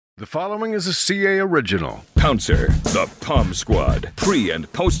The following is a CA original. Pouncer, the Palm Squad, pre-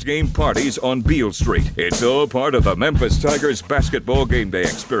 and post-game parties on Beale Street. It's all part of the Memphis Tigers basketball game day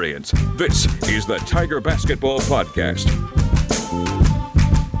experience. This is the Tiger Basketball Podcast.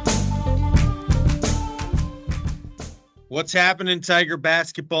 What's happening, Tiger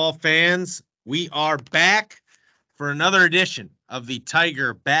basketball fans? We are back for another edition of the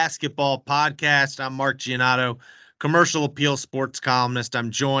Tiger Basketball Podcast. I'm Mark Giannotto, commercial appeal sports columnist.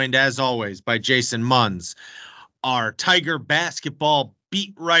 I'm joined, as always, by Jason Munz, our Tiger basketball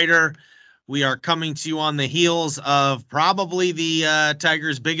beat writer. We are coming to you on the heels of probably the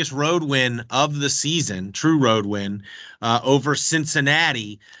Tigers' biggest road win of the season, true road win, over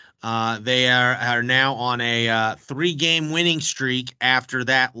Cincinnati. They are now on a 3-game winning streak after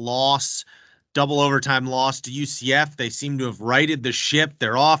that loss, double overtime loss to UCF. They seem to have righted the ship.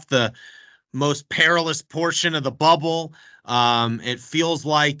 They're off the most perilous portion of the bubble. It feels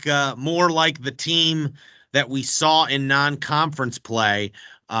like more like the team that we saw in non-conference play.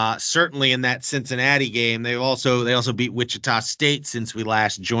 Certainly in that Cincinnati game. They also beat Wichita State since we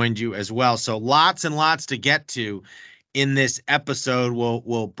last joined you as well. So lots and lots to get to in this episode.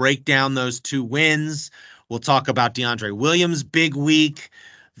 We'll break down those 2 wins. We'll talk about DeAndre Williams' big week,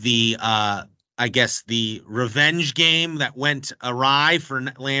 the revenge game that went awry for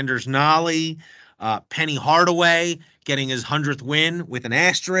Landers Nolley, Penny Hardaway getting his 100th win with an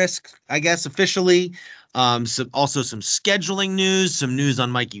asterisk, I guess, officially. Also some scheduling news, some news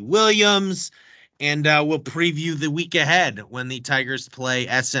on Mikey Williams, and we'll preview the week ahead when the Tigers play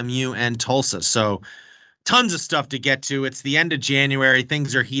SMU and Tulsa. So tons of stuff to get to. It's the end of January.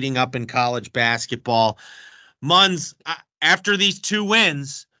 Things are heating up in college basketball. Munz, after these 2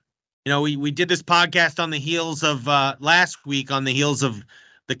 wins, we did this podcast on the heels of last week, on the heels of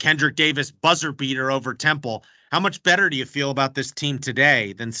the Kendrick Davis buzzer beater over Temple. How much better do you feel about this team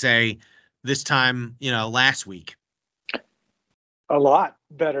today than, say, this time, last week? A lot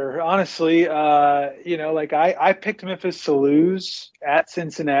better, honestly. I picked Memphis to lose at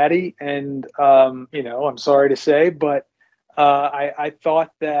Cincinnati, and I'm sorry to say, but I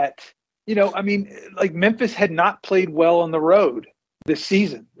thought that, Memphis had not played well on the road this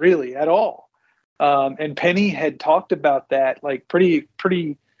season, really, at all. And Penny had talked about that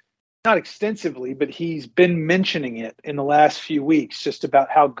pretty not extensively, but he's been mentioning it in the last few weeks, just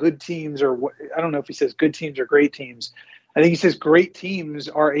about how good teams are. I don't know if he says good teams or great teams. I think he says great teams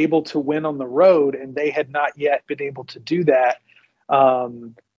are able to win on the road, and they had not yet been able to do that.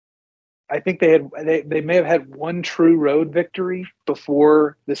 I think they may have had one true road victory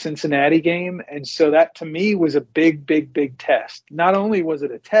before the Cincinnati game. And so that, to me, was a big, big, big test. Not only was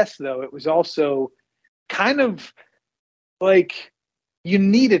it a test, though, it was also kind of like you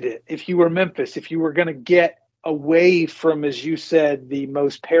needed it if you were Memphis, if you were going to get away from, as you said, the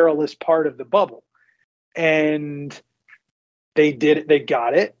most perilous part of the bubble. And they did it. They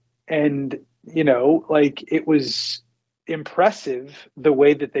got it. And, it was impressive the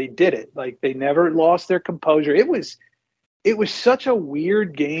way that they did it. They never lost their composure. It was such a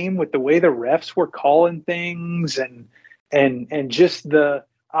weird game with the way the refs were calling things and just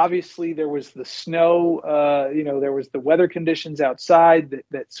obviously there was the snow, there was the weather conditions outside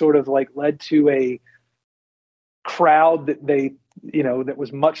that sort of led to a crowd that that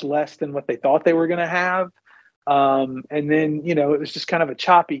was much less than what they thought they were going to have. And then, it was just kind of a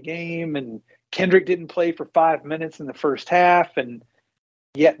choppy game, and Kendrick didn't play for 5 minutes in the first half, and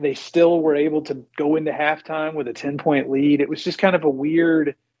yet they still were able to go into halftime with a 10-point lead. It was just kind of a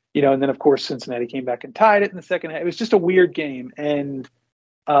weird, and then of course Cincinnati came back and tied it in the second half. It was just a weird game. And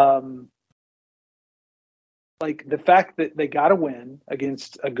the fact that they got a win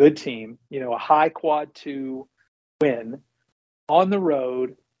against a good team, a high quad 2 win on the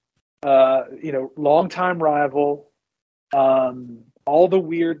road, longtime rival, all the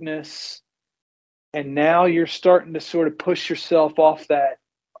weirdness. And now you're starting to sort of push yourself off that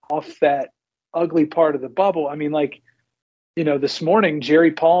ugly part of the bubble. I mean, this morning,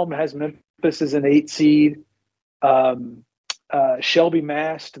 Jerry Palm has Memphis as an 8 seed. Shelby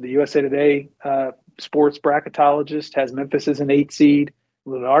Mast, the USA Today sports bracketologist, has Memphis as an 8 seed.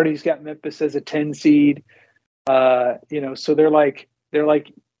 Lunardi's got Memphis as a 10 seed. So they're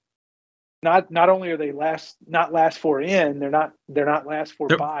not only are they not last 4 in, they're not last 4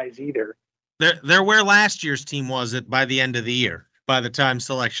 buys either. They're where last year's team was by the end of the year, by the time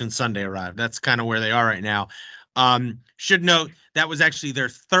Selection Sunday arrived. That's kind of where they are right now. Should note that was actually their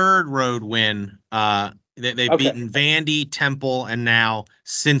 3rd road win. They've beaten Vandy, Temple, and now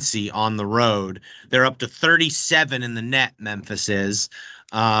Cincy on the road. They're up to 37 in the net, Memphis is.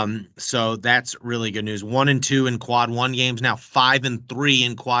 So that's really good news. 1-2 in quad 1 games, now 5-3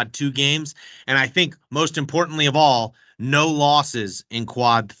 in quad 2 games. And I think most importantly of all, no losses in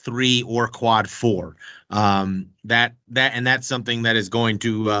quad 3 or quad 4. That's something that is going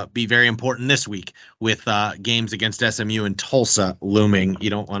to be very important this week with games against SMU and Tulsa looming. You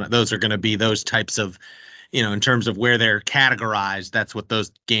don't want to, those are going to be those types of, in terms of where they're categorized, that's what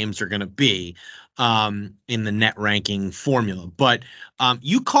those games are going to be in the net ranking formula. But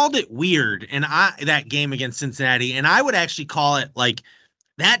you called it weird, and that game against Cincinnati, and I would actually call it like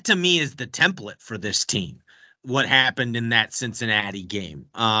that. To me, is the template for this team. What happened in that Cincinnati game,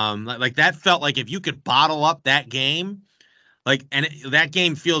 like that felt like if you could bottle up that game, that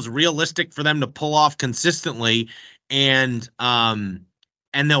game feels realistic for them to pull off consistently, and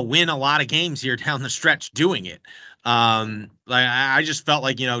they'll win a lot of games here down the stretch doing it. I just felt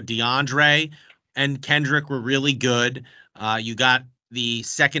like, DeAndre and Kendrick were really good. You got the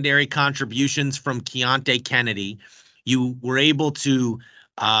secondary contributions from Keontae Kennedy. You were able to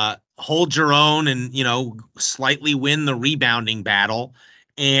hold your own and, slightly win the rebounding battle.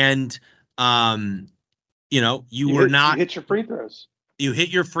 And, you hit your free throws. You hit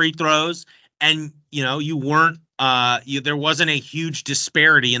your free throws, and, you weren't, there wasn't a huge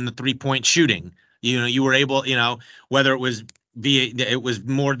disparity in the 3-point shooting. You were able, whether it was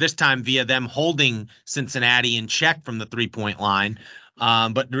more this time via them holding Cincinnati in check from the 3-point line.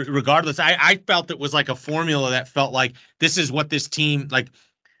 But regardless, I felt it was like a formula that felt like this is what this team, like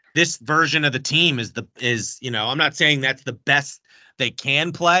this version of the team is, I'm not saying that's the best they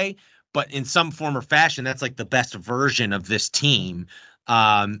can play, but in some form or fashion, that's like the best version of this team.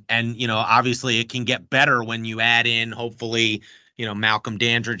 And, obviously it can get better when you add in, hopefully, Malcolm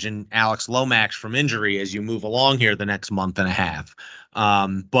Dandridge and Alex Lomax from injury as you move along here the next month and a half.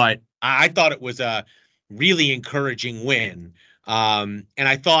 But I thought it was a really encouraging win. And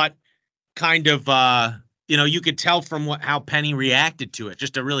I thought kind of, you could tell from how Penny reacted to it,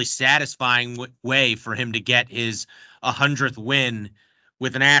 just a really satisfying way for him to get his 100th win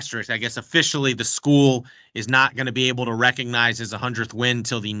with an asterisk. I guess officially the school is not going to be able to recognize his 100th win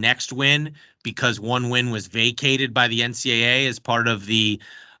till the next win, because one win was vacated by the NCAA as part of the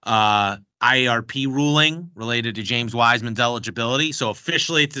IARP ruling related to James Wiseman's eligibility. So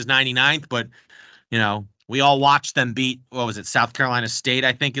officially it's his 99th, but, we all watched them beat, what was it, South Carolina State,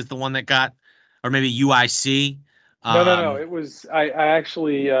 I think is the one that got, or maybe UIC. No. It was, I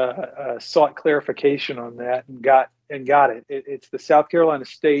actually sought clarification on that and got it. It's the South Carolina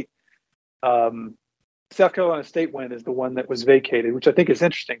State. South Carolina State win is the one that was vacated, which I think is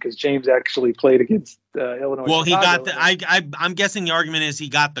interesting because James actually played against Illinois. Well, he got I'm guessing the argument is he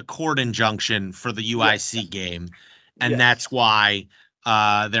got the court injunction for the UIC game, and that's why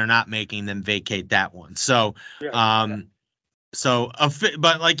they're not making them vacate that one. So, but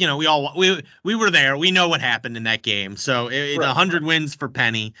like, we were there. We know what happened in that game. So 100 wins for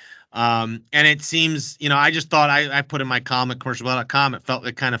Penny. And it seems, I just thought I put in my comment, commercial.com, it felt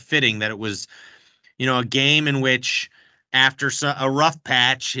like kind of fitting that it was, a game in which after a rough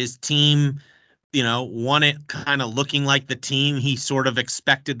patch, his team, won it kind of looking like the team he sort of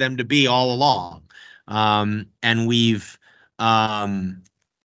expected them to be all along. And we've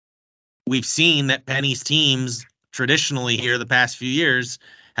seen that Penny's teams traditionally here the past few years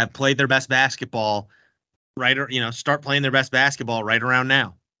have played their best basketball start playing their best basketball right around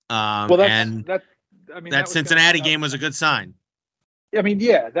now. That Cincinnati game was a good sign. I mean,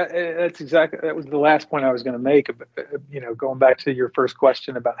 that was the last point I was going to make. Going back to your first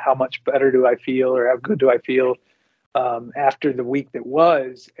question about how much better do I feel or how good do I feel after the week that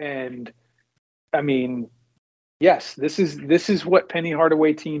was. And I mean, yes, this is what Penny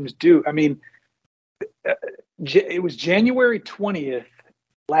Hardaway teams do. I mean, it was January 20th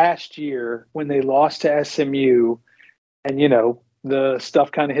last year when they lost to SMU, and the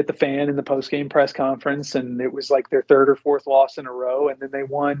stuff kind of hit the fan in the post-game press conference, and it was like their third or fourth loss in a row, and then they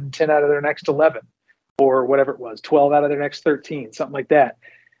won 10 out of their next 11 or whatever it was, 12 out of their next 13, something like that.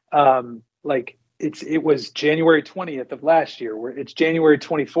 It was January 20th of last year, where it's January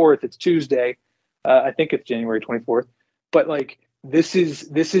 24th, it's Tuesday. I think it's January 24th, but this is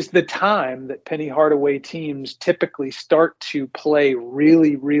the time that Penny Hardaway teams typically start to play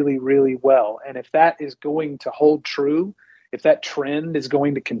really, really, really well. And if that is going to hold true, if that trend is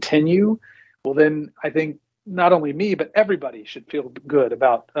going to continue, well, then I think not only me, but everybody should feel good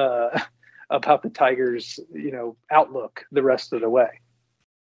about the Tigers, outlook the rest of the way.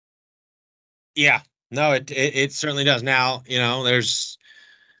 Yeah, no, it certainly does. Now, there's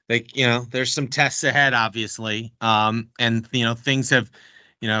some tests ahead, obviously. And, things have,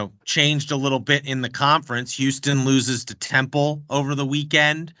 changed a little bit in the conference. Houston loses to Temple over the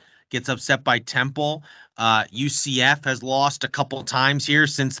weekend, gets upset by Temple. UCF has lost a couple times here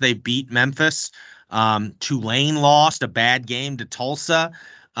since they beat Memphis. Tulane lost a bad game to Tulsa.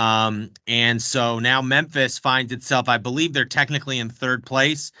 And so now Memphis finds itself, I believe they're technically in third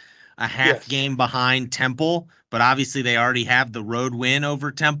place, a half game behind Temple, but obviously they already have the road win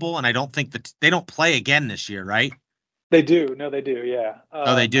over Temple. And I don't think that they don't play again this year, right? They do. No, they do. Yeah.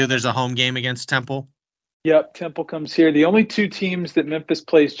 Oh, they do. There's a home game against Temple. Yep. Temple comes here. The only two teams that Memphis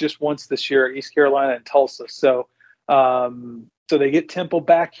plays just once this year are East Carolina and Tulsa. So, so they get Temple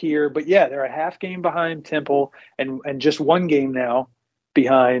back here, but yeah, they're a half game behind Temple and just one game now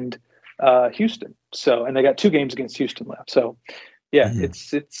behind Houston. So, and they got 2 games against Houston left. So, yeah,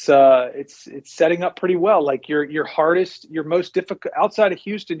 it's setting up pretty well. Like your most difficult outside of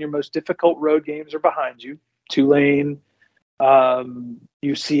Houston, your most difficult road games are behind you. Tulane,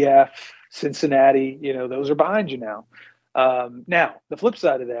 UCF, Cincinnati, those are behind you now. Now, the flip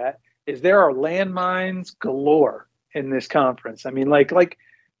side of that is there are landmines galore in this conference. I mean, like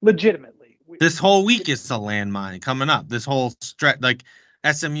legitimately. This whole week is a landmine coming up. This whole stretch, like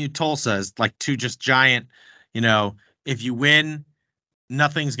SMU Tulsa is like 2 just giant, if you win,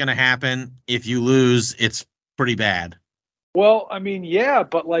 nothing's going to happen. If you lose, it's pretty bad. Well, I mean, yeah,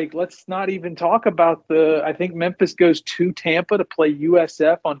 but let's not even talk about I think Memphis goes to Tampa to play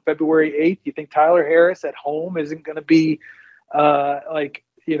USF on February 8th. You think Tyler Harris at home isn't going to be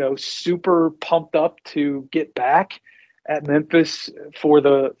super pumped up to get back at Memphis for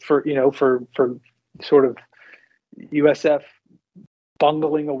sort of USF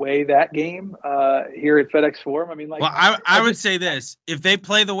bungling away that game here at FedEx Forum? I mean, well, I would say this: if they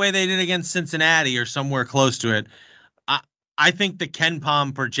play the way they did against Cincinnati or somewhere close to it, I think the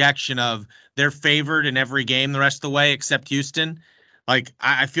KenPom projection of they're favored in every game the rest of the way except Houston,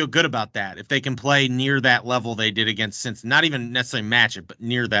 I feel good about that. If they can play near that level they did against Cincinnati, not even necessarily match it, but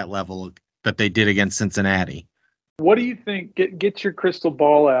near that level that they did against Cincinnati. What do you think? Get your crystal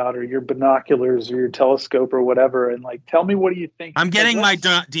ball out or your binoculars or your telescope or whatever, and tell me, what do you think? I'm getting my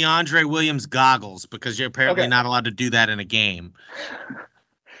DeAndre Williams goggles because you're apparently not allowed to do that in a game.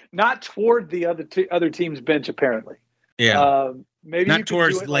 Not toward the other team's bench, apparently. Yeah, maybe not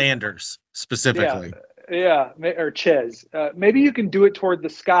towards Landers specifically. Yeah, or Ches. Maybe you can do it toward the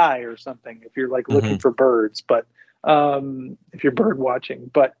sky or something if you're looking for birds. But if you're bird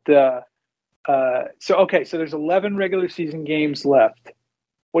watching, but so there's 11 regular season games left.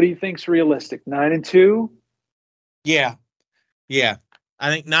 What do you think's realistic? 9-2? Yeah.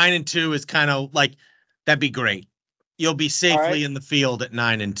 I think 9-2 is kind of that'd be great. You'll be safely in the field at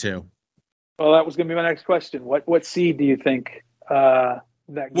 9-2. Well, that was going to be my next question. What seed do you think that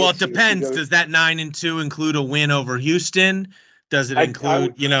gets? Well, it depends. Does that 9-2 include a win over Houston? Does it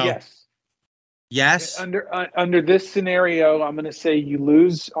include, Yes. Yes. Under this scenario, I'm going to say you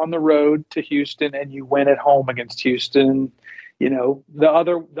lose on the road to Houston and you win at home against Houston.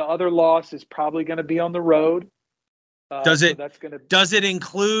 The other loss is probably going to be on the road. Does it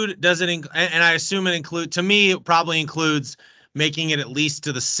include, and I assume it includes, to me, it probably includes making it at least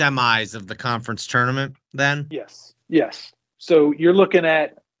to the semis of the conference tournament then? Yes. So you're looking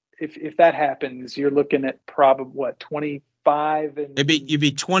at, if that happens, you're looking at probably 25 and you'd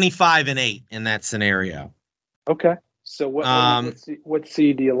be 25-8 in that scenario. Okay. So what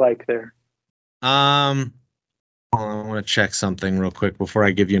seed do you like there? I want to check something real quick before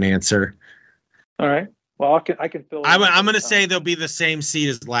I give you an answer. All right. Well, I can fill. I'm going to say they'll be the same seed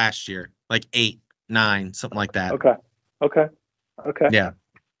as last year, 8, 9, something like that. Okay. Yeah.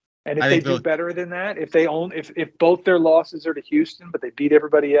 And if they do better than that, if both their losses are to Houston, but they beat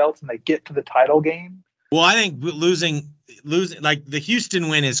everybody else and they get to the title game. Well, I think losing the Houston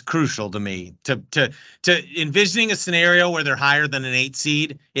win is crucial to me. To envisioning a scenario where they're higher than an 8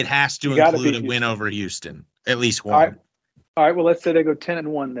 seed, it has to include a win over Houston, at least one. All right. Well, let's say they go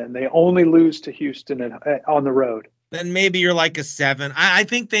 10-1. Then they only lose to Houston on the road. Then maybe you're a 7. I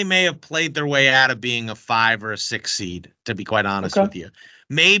think they may have played their way out of being a 5 or a 6 seed, to be quite honest with you.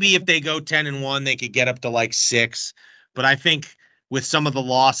 Maybe if they go 10-1, they could get up to 6. But I think with some of the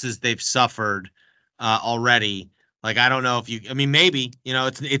losses they've suffered already, I don't know if maybe,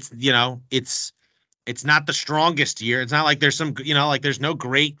 it's not the strongest year. It's not like there's some, there's no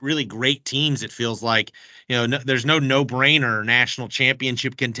really great teams. It feels like, there's no no-brainer national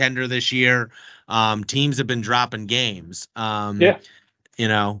championship contender this year. Teams have been dropping games. But if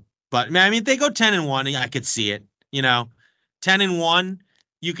they go 10-1, I could see it. 10-1,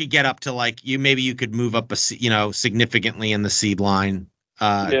 you could get up to you could move up significantly in the seed line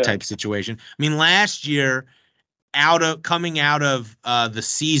type situation. Last year coming out of the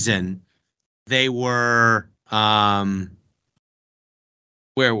season, they were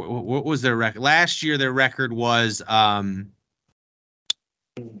what was their record? Last year their record was coming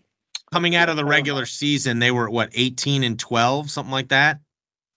out of the regular season, they were 18-12, something like that.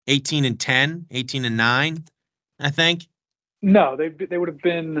 18-10, 18-9, I think. No, they would have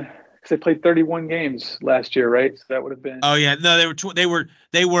been, because they played 31 games last year, right? So that would have been. Oh yeah, no, they were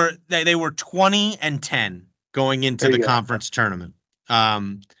 20-10 going into the conference tournament.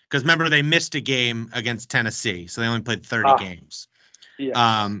 Because remember they missed a game against Tennessee, so they only played 30 games.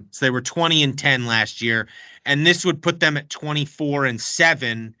 Yeah. So they were 20-10 last year, and this would put them at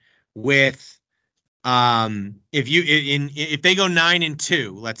 24-7 with if they go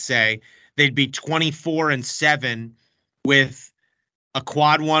 9-2, let's say, they'd be 24-7 with a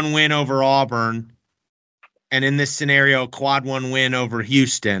quad 1 win over Auburn, and in this scenario, a quad 1 win over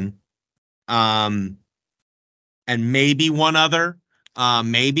Houston, and maybe one other.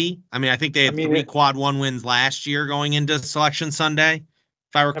 Maybe. I mean, I think they had 3 quad 1 wins last year going into Selection Sunday,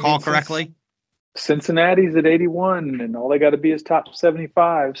 if I recall correctly. Cincinnati's at 81, and all they got to be is top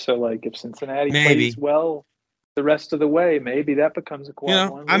 75. So, like, if Cincinnati plays well the rest of the way, maybe that becomes a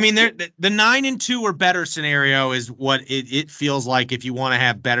quad 1. I mean, the 9-2 or better scenario is what it feels like if you want to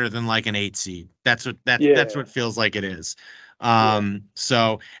have better than like an 8 seed. That's what it feels like it is.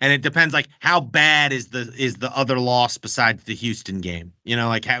 So, and it depends, like, how bad is the other loss besides the Houston game?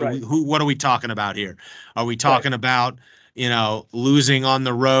 Like what are we talking about here? Are we talking about, losing on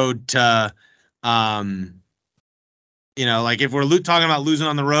the road to, like if we're talking about losing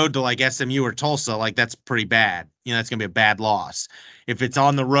on the road to like SMU or Tulsa, like that's pretty bad. That's going to be a bad loss. If it's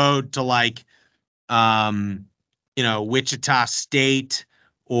on the road to like, Wichita State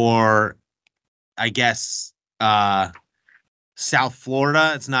or I guess, South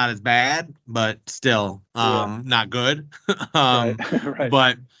Florida, it's not as bad, but still, not good. Right.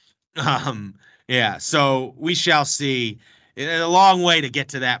 But, so we shall see. A long way to get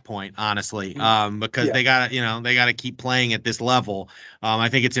to that point, honestly, because they gotta keep playing at this level. I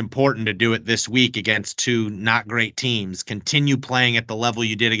think it's important to do it this week against 2 not great teams. Continue playing at the level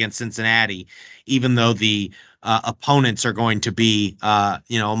you did against Cincinnati, even though the opponents are going to be,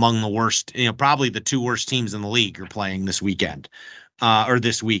 among the worst, probably the 2 worst teams in the league are playing this weekend. Or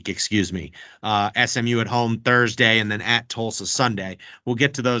this week, excuse me. SMU at home Thursday and then at Tulsa Sunday. We'll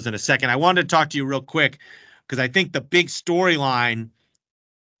get to those in a second. I wanted to talk to you real quick because I think the big storyline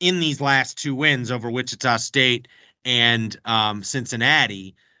in these last 2 wins over Wichita State and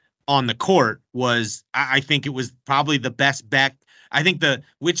Cincinnati on the court was, I think it was probably the best bet. I think the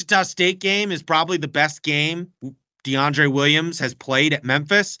Wichita State game is probably the best game DeAndre Williams has played at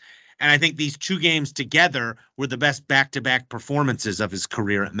Memphis. And I think these 2 games together were the best back-to-back performances of his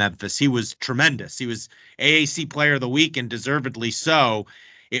career at Memphis. He was tremendous. He was AAC Player of the Week, and deservedly so.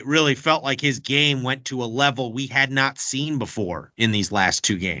 It really felt like his game went to a level we had not seen before in these last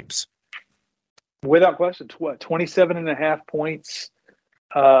 2 games. Without question, 27.5 points,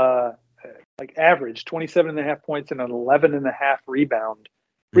 like average, 27.5 points and an 11.5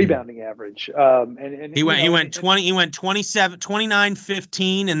 rebounding average. And he went 27, 29,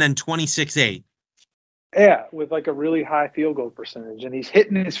 15, and then 26-8. Yeah, with like a really high field goal percentage, and he's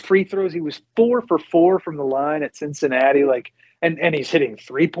hitting his free throws. He was 4 for 4 from the line at Cincinnati, and he's hitting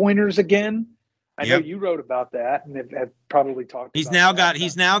 3-pointers again. I know you wrote about that and have probably talked. He's now got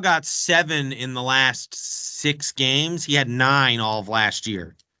 7 in the last 6 games. He had 9 all of last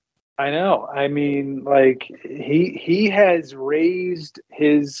year. I know. I mean, like he has raised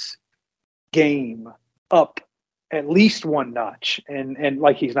his game up at least 1 notch, and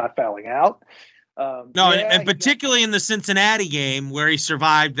like he's not fouling out. And particularly in the Cincinnati game where he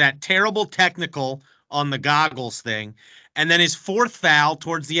survived that terrible technical on the goggles thing. And then his 4th foul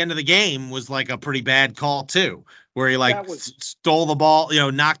towards the end of the game was like a pretty bad call too, where he stole the ball,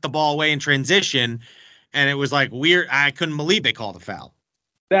 knocked the ball away in transition. And it was like weird. I couldn't believe they called a foul.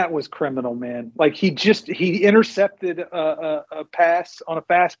 That was criminal, man. Like he intercepted a pass on a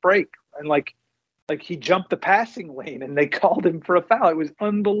fast break, and like he jumped the passing lane and they called him for a foul. It was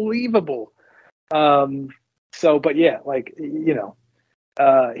unbelievable. But yeah,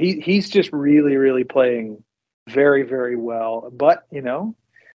 he's just really, really playing very, very well. But, you got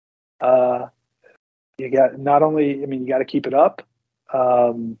you got to keep it up.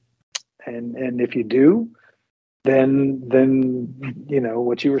 And if you do, then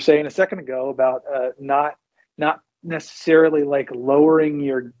what you were saying a second ago about not necessarily like lowering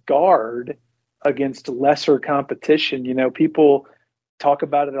your guard against lesser competition. People talk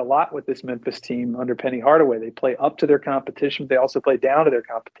about it a lot with this Memphis team under Penny Hardaway. They play up to their competition, but they also play down to their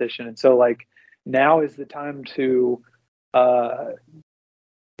competition. And so, like, now is the time to,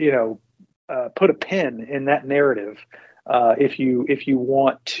 put a pin in that narrative. If you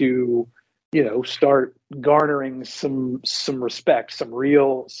want to, start garnering some respect, some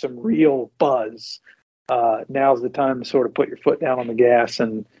real buzz. Now's the time to sort of put your foot down on the gas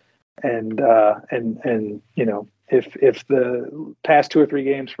and if the past 2 or 3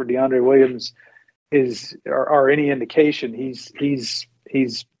 games for DeAndre Williams are any indication,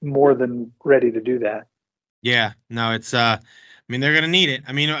 he's more than ready to do that. Yeah, no, it's they're going to need it.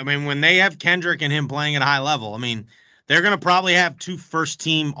 I mean, when they have Kendrick and him playing at a high level, I mean, they're going to probably have 2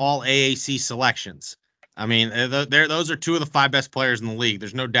 first-team all AAC selections. I mean, those are 2 of the 5 best players in the league.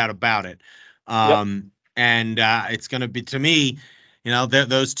 There's no doubt about it. And it's going to be, to me,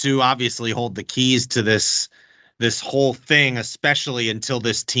 those 2 obviously hold the keys to this whole thing, especially until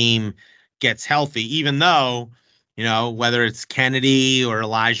this team gets healthy, even though, whether it's Kennedy or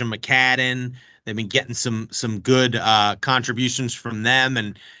Elijah McCadden, they've been getting some good contributions from them.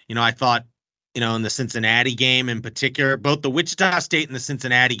 And, I thought, in the Cincinnati game in particular, both the Wichita State and the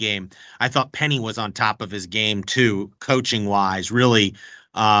Cincinnati game, I thought Penny was on top of his game too, coaching wise, really,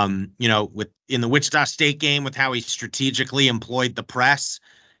 in the Wichita State game with how he strategically employed the press,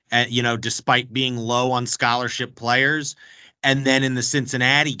 despite being low on scholarship players. And then in the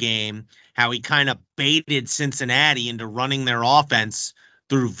Cincinnati game, how he kind of baited Cincinnati into running their offense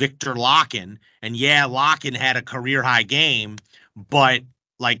through Victor Locken. And yeah, Locken had a career high game, but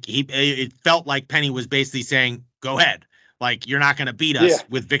it felt like Penny was basically saying, go ahead. Like, you're not going to beat us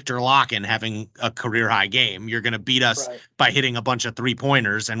with Victor Locken having a career high game. You're going to beat us by hitting a bunch of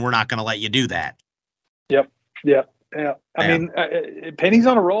 3-pointers, and we're not going to let you do that. Yep. Yeah. I mean, Penny's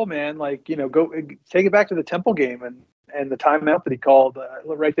on a roll, man. Go take it back to the Temple game and the timeout that he called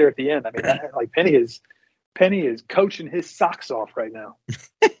right there at the end. I mean, Penny is coaching his socks off right now.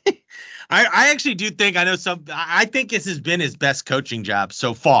 I actually do think I think this has been his best coaching job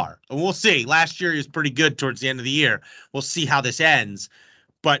so far. And we'll see. Last year he was pretty good towards the end of the year. We'll see how this ends.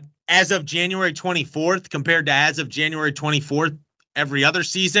 But as of January 24th, compared to as of January 24th every other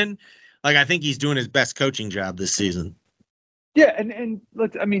season, I think he's doing his best coaching job this season. Yeah, and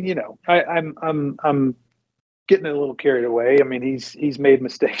let's. I mean, I'm getting a little carried away. I mean, he's made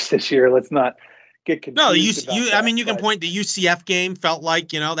mistakes this year. Let's not get confused. You can point the UCF game felt like,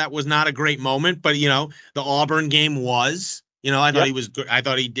 that was not a great moment, but the Auburn game was, I thought he was good. I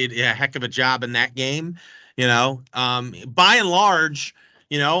thought he did a heck of a job in that game, by and large,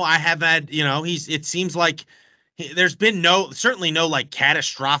 I have had, it seems like there's been certainly no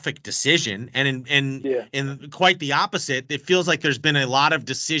catastrophic decision. And in quite the opposite, it feels like there's been a lot of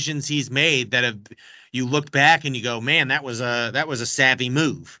decisions he's made that you look back and you go, man, that was a savvy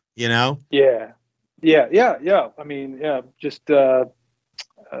move, Yeah. I mean, just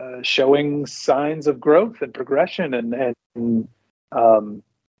showing signs of growth and progression and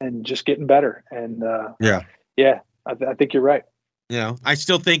just getting better. And I think you're right. I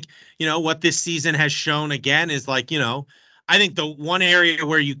still think, what this season has shown again is I think the one area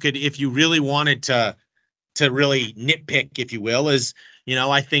where you could, if you really wanted to really nitpick, if you will, is,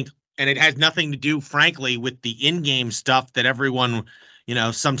 I think, and it has nothing to do, frankly, with the in-game stuff that everyone,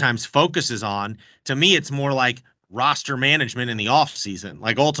 sometimes focuses on. To me, it's more like roster management in the off season.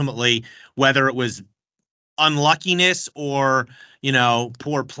 Ultimately, whether it was unluckiness or,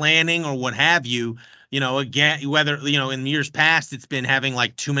 poor planning or what have you, again, whether, in years past, it's been having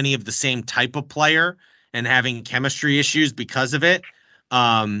too many of the same type of player and having chemistry issues because of it.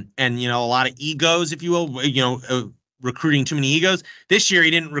 And, a lot of egos, if you will, recruiting too many egos. This year, he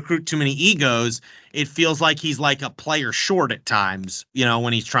didn't recruit too many egos. It feels like he's like a player short at times,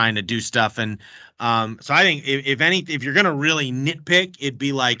 when he's trying to do stuff. And so I think if you're going to really nitpick, it'd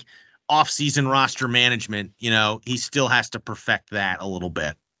be off-season roster management. He still has to perfect that a little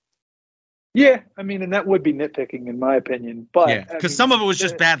bit. Yeah, I mean, and that would be nitpicking in my opinion. But because some of it was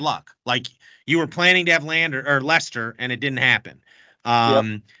just bad luck. You were planning to have or Lester, and it didn't happen.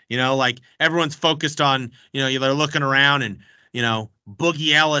 Everyone's focused on, they're looking around and,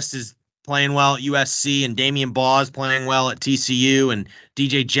 Boogie Ellis is playing well at USC and Damian Baugh is playing well at TCU and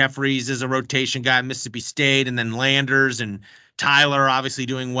DJ Jeffries is a rotation guy at Mississippi State, and then Landers and Tyler obviously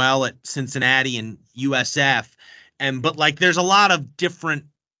doing well at Cincinnati and USF. But there's a lot of different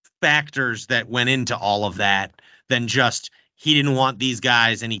factors that went into all of that than just he didn't want these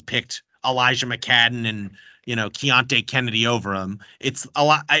guys and he picked Elijah McCadden and Keontae Kennedy over him. It's a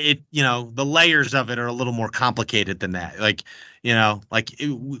lot. The layers of it are a little more complicated than that.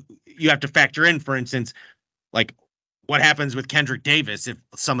 You have to factor in, for instance, what happens with Kendrick Davis if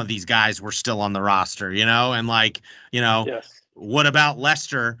some of these guys were still on the roster, and yes. what about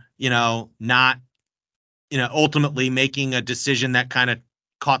Lester, not, ultimately making a decision that kind of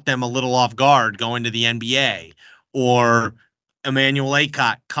caught them a little off guard going to the NBA, or Emmanuel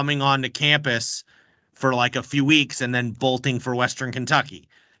Aycott coming onto campus for like a few weeks and then bolting for Western Kentucky.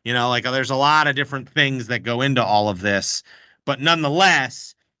 There's a lot of different things that go into all of this, but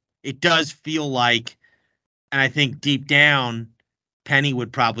nonetheless, it does feel like, and I think deep down, Penny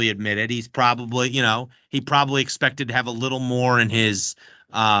would probably admit it. He's probably, he probably expected to have a little more in his,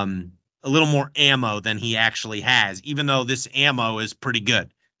 a little more ammo than he actually has, even though this ammo is pretty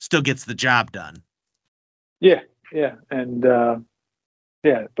good. Still gets the job done. Yeah. And,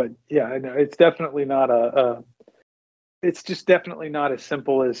 but yeah, I know it's definitely not it's just definitely not as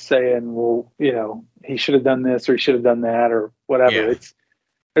simple as saying, well, he should have done this or he should have done that or whatever. Yeah.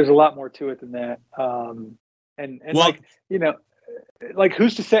 There's a lot more to it than that.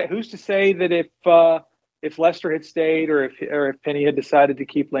 Who's to say that if Lester had stayed or if Penny had decided to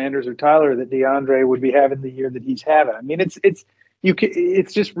keep Landers or Tyler, that DeAndre would be having the year that he's having. I mean,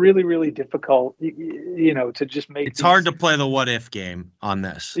 it's just really, really difficult, to just make. It's hard to play the what if game on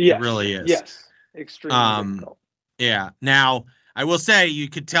this. Yes, it really is. Yes, extremely difficult. Yeah. Now, I will say you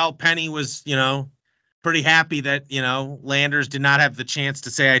could tell Penny was, pretty happy that, Landers did not have the chance to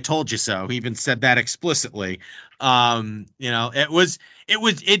say, I told you so. He even said that explicitly. It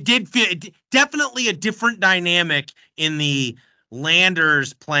did feel definitely a different dynamic in the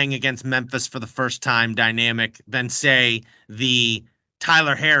Landers playing against Memphis for the first time dynamic than, say, the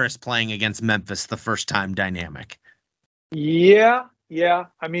Tyler Harris playing against Memphis the first time dynamic. Yeah.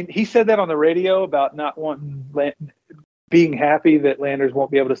 I mean, he said that on the radio about not being happy that Landers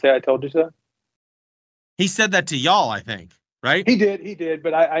won't be able to say, I told you so. He said that to y'all, I think, right? He did.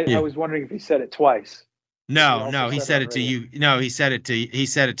 But I was wondering if he said it twice. No, he said it to you. No, he said it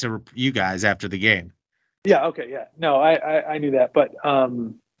to you guys after the game. Yeah. Okay. Yeah. No, I knew that,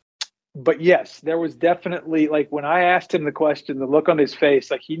 but yes, there was definitely, like, when I asked him the question, the look on his face,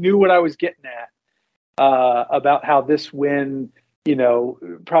 like he knew what I was getting at, about how this win,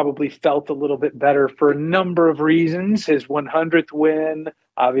 probably felt a little bit better for a number of reasons. His 100th win,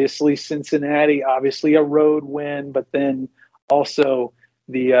 obviously Cincinnati, obviously a road win, but then also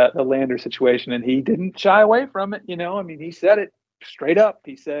the Lander situation, and he didn't shy away from it. I mean, he said it straight up.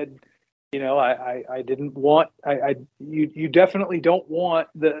 He said, I didn't want, you definitely don't want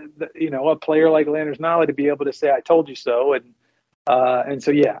a player like Landers Nolley to be able to say, I told you so. And so,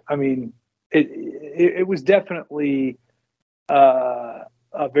 yeah, I mean, it was definitely a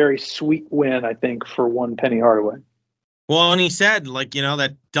very sweet win, I think, for one Penny Hardaway. Well, and he said,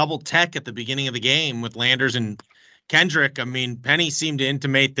 that double tech at the beginning of the game with Landers and Kendrick. I mean, Penny seemed to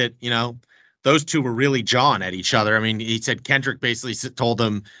intimate that, those two were really jawing at each other. I mean, he said Kendrick basically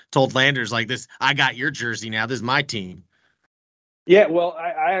told Landers like this, I got your jersey now. This is my team. Yeah, well,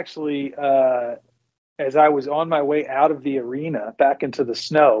 I actually, as I was on my way out of the arena back into the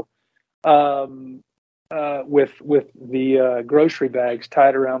snow, with the grocery bags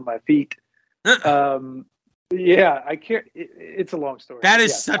tied around my feet. Yeah, I can't. It's a long story. That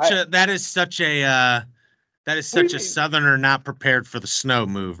is such a Southerner not prepared for the snow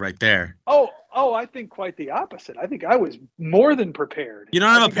move right there. Oh, I think quite the opposite. I think I was more than prepared. You don't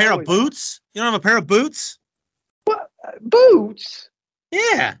have a pair of boots? You don't have a pair of boots? What? Boots?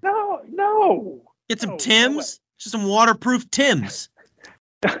 Yeah. No. Get some Timbs. Just some waterproof Timbs.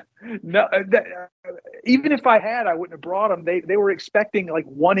 No, even if I had, I wouldn't have brought them. They were expecting like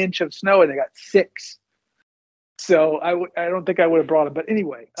 1 inch of snow, and they got 6. So I don't think I would have brought them. But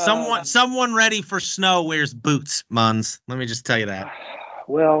anyway, someone ready for snow wears boots, Muns. Let me just tell you that.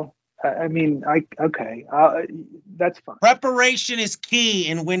 Well, I mean, that's fine. Preparation is key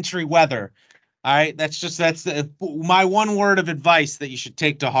in wintry weather. All right, that's my one word of advice that you should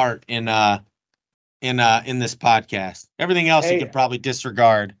take to heart in this podcast. Everything else you could probably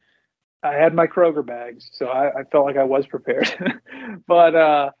disregard. I had my Kroger bags, so I felt like I was prepared.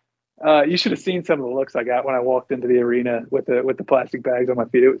 But you should have seen some of the looks I got when I walked into the arena with the plastic bags on my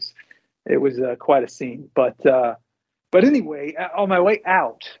feet. It was quite a scene. But anyway, on my way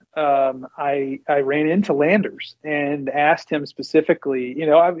out, I ran into Landers and asked him specifically.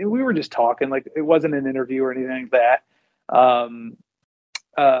 We were just talking, like it wasn't an interview or anything like that.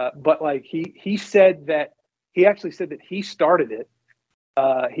 But like he said that he actually said that he started it.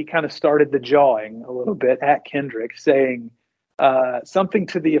 He kind of started the jawing a little bit at Kendrick, saying something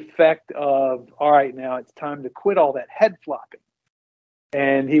to the effect of, all right, now it's time to quit all that head flopping.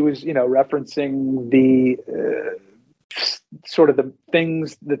 And he was, referencing the sort of the thing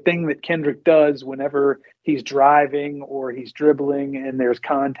that Kendrick does whenever he's driving or he's dribbling and there's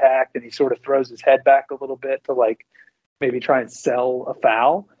contact, and he sort of throws his head back a little bit to like maybe try and sell a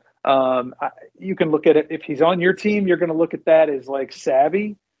foul. You can look at it. If he's on your team, you're going to look at that as like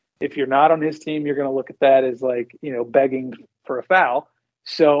savvy. If you're not on his team, you're going to look at that as like, begging for a foul.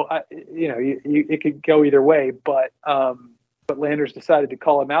 So, it could go either way, but Landers decided to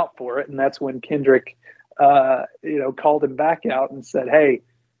call him out for it. And that's when Kendrick, called him back out and said, hey,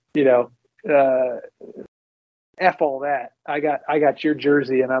 F all that. I got your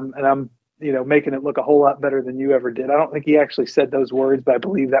jersey and I'm making it look a whole lot better than you ever did. I don't think he actually said those words, but I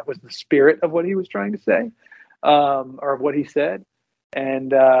believe that was the spirit of what he was trying to say, or what he said.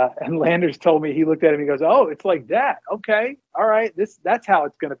 And Landers told me, he looked at him, he goes, oh, it's like that. Okay. All right. That's how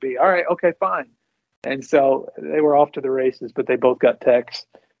it's going to be. All right. Okay, fine. And so they were off to the races, but they both got texts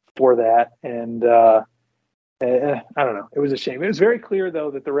for that. And I don't know. It was a shame. It was very clear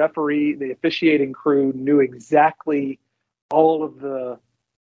though, that the officiating crew knew exactly all of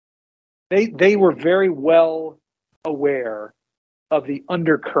they were very well aware of the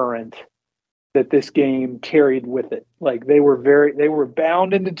undercurrent that this game carried with it. Like they were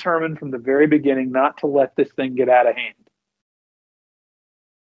bound and determined from the very beginning not to let this thing get out of hand.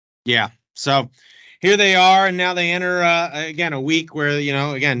 Yeah. So here they are, and now they enter again a week where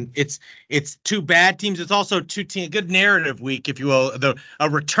again it's two bad teams. It's also good narrative week, if you will, a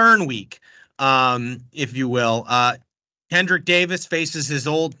return week, if you will. Kendrick Davis faces his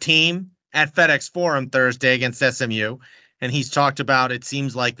old team at FedEx Forum Thursday against SMU. And he's talked about, it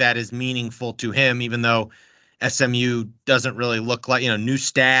seems like that is meaningful to him, even though SMU doesn't really look like, new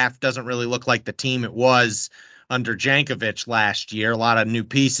staff, doesn't really look like the team it was under Jankovic last year. A lot of new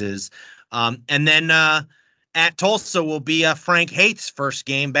pieces. And then at Tulsa will be Frank Haith's first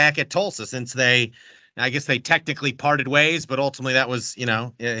game back at Tulsa, since I guess they technically parted ways, but ultimately that was,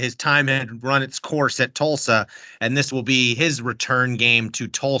 his time had run its course at Tulsa, and this will be his return game to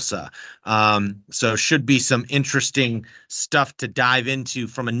Tulsa. So should be some interesting stuff to dive into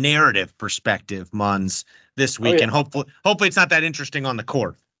from a narrative perspective, Muns, this week. Oh, yeah. And hopefully it's not that interesting on the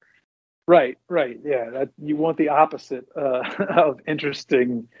court. Right. Yeah, you want the opposite of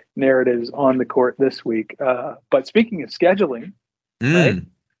interesting narratives on the court this week. But speaking of scheduling, right?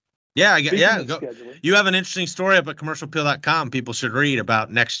 Yeah, you have an interesting story up at commercialappeal.com people should read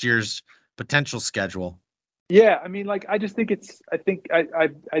about next year's potential schedule. Yeah, I mean, I just think I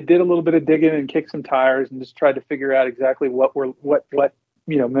did a little bit of digging and kicked some tires and just tried to figure out exactly what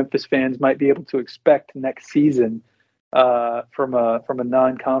Memphis fans might be able to expect next season from a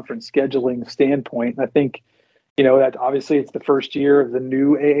non-conference scheduling standpoint. And I think that obviously it's the first year of the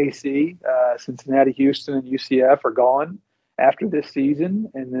new AAC. Cincinnati, Houston, and UCF are gone after this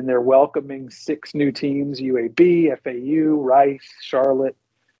season, and then they're welcoming 6 new teams: UAB, FAU, Rice, Charlotte.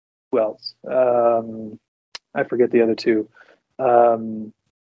 Who else? I forget the other two. Whatever.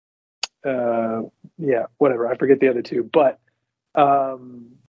 I forget the other two. But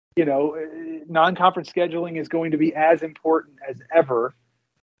non-conference scheduling is going to be as important as ever,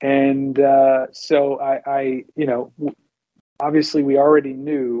 and so I obviously we already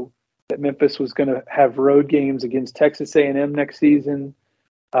knew that Memphis was going to have road games against Texas A&M next season,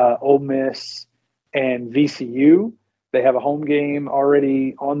 Ole Miss, and VCU. They have a home game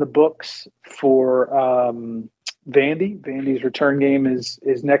already on the books for Vandy. Vandy's return game is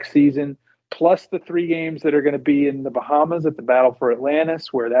next season, plus the 3 games that are going to be in the Bahamas at the Battle for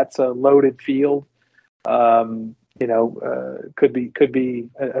Atlantis, where that's a loaded field. Could be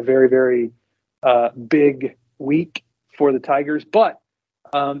a very, very big week for the Tigers, but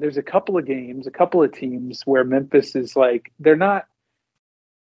there's a couple of teams where Memphis is they're not,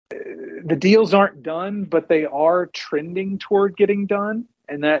 the deals aren't done, but they are trending toward getting done.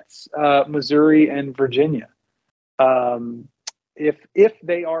 And that's Missouri and Virginia. If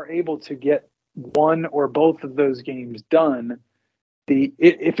they are able to get one or both of those games done,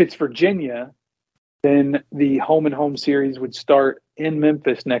 if it's Virginia, then the home and home series would start in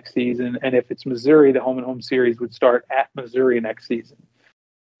Memphis next season. And if it's Missouri, the home and home series would start at Missouri next season.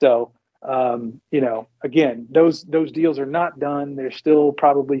 So, again, those deals are not done. They're still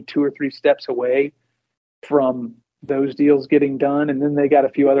probably 2 or 3 steps away from those deals getting done. And then they got a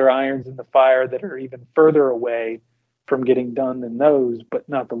few other irons in the fire that are even further away from getting done than those, but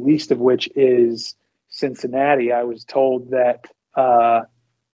not the least of which is Cincinnati. I was told that the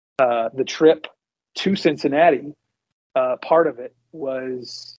trip to Cincinnati, part of it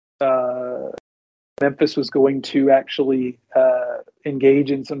was Memphis was going to actually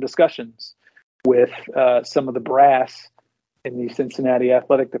engage in some discussions with some of the brass in the Cincinnati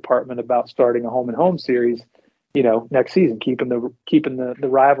athletic department about starting a home and home series, next season, keeping the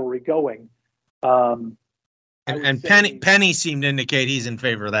rivalry going. And Penny seemed to indicate he's in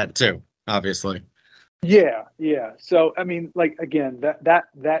favor of that too, obviously. Yeah. So, I mean, like, again,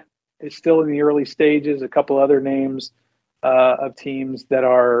 that is still in the early stages. A couple other names of teams that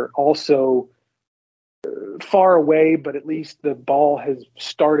are also far away, but at least the ball has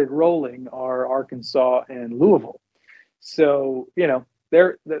started rolling, are Arkansas and Louisville. So,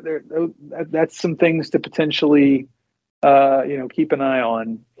 that's some things to potentially, keep an eye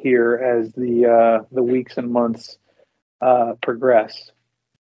on here as the weeks and months progress.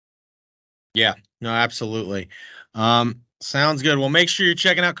 Yeah, no, absolutely. Sounds good. Well, make sure you're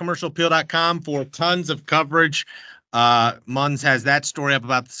checking out commercialappeal.com for tons of coverage. Munz has that story up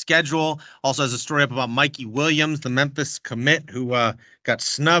about the schedule. Also has a story up about Mikey Williams, the Memphis commit, who got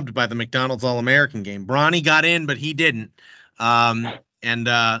snubbed by the McDonald's All-American game. Bronny got in, but he didn't. And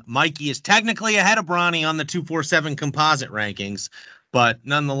Mikey is technically ahead of Bronny on the 247 composite rankings. But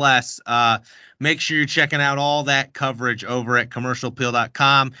nonetheless, make sure you're checking out all that coverage over at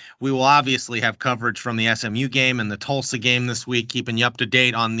commercialappeal.com. We will obviously have coverage from the SMU game and the Tulsa game this week, keeping you up to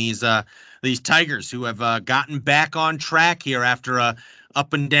date on these Tigers who have gotten back on track here after a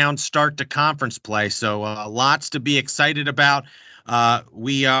up and down start to conference play. So lots to be excited about.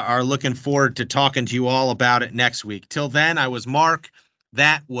 We are looking forward to talking to you all about it next week. Till then, I was Mark.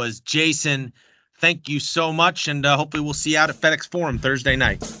 That was Jason. Thank you so much, and hopefully we'll see you out at FedEx Forum Thursday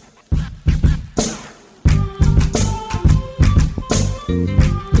night.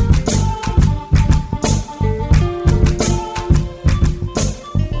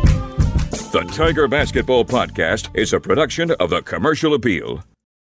 The Tiger Basketball Podcast is a production of the Commercial Appeal.